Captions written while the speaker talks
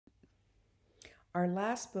Our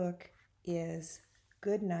last book is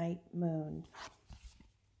Goodnight Moon.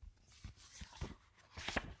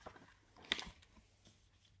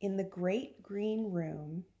 In the great green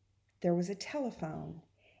room, there was a telephone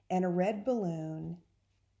and a red balloon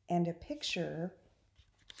and a picture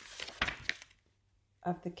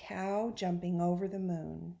of the cow jumping over the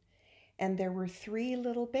moon. And there were 3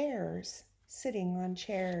 little bears sitting on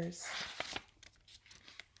chairs,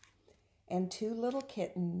 and 2 little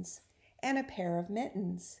kittens, and a pair of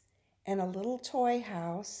mittens, and a little toy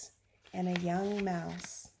house, and a young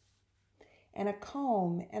mouse, and a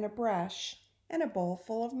comb, and a brush, and a bowl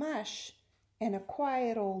full of mush, and a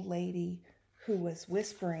quiet old lady who was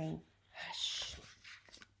whispering, "Hush."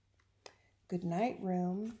 Good night,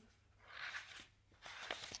 room.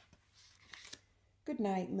 Good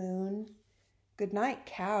night, moon. Good night,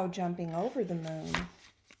 cow jumping over the moon.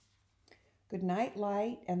 Good night,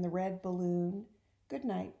 light and the red balloon. Good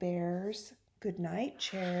night, bears. Good night,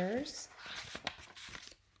 chairs.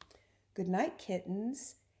 Good night,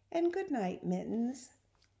 kittens, and good night, mittens.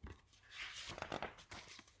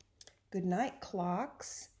 Good night,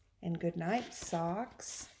 clocks, and good night,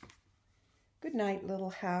 socks. Good night,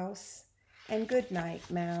 little house, and good night,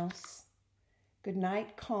 mouse. Good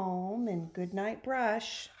night, comb, and good night,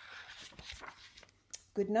 brush.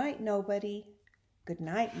 Good night, nobody. Good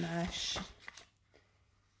night, mush.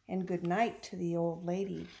 And good night to the old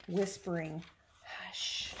lady whispering,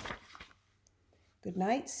 "Hush." Good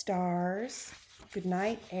night, stars. Good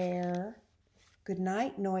night, air. Good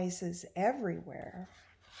night, noises everywhere.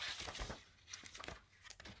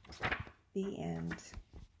 The end.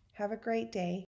 Have a great day.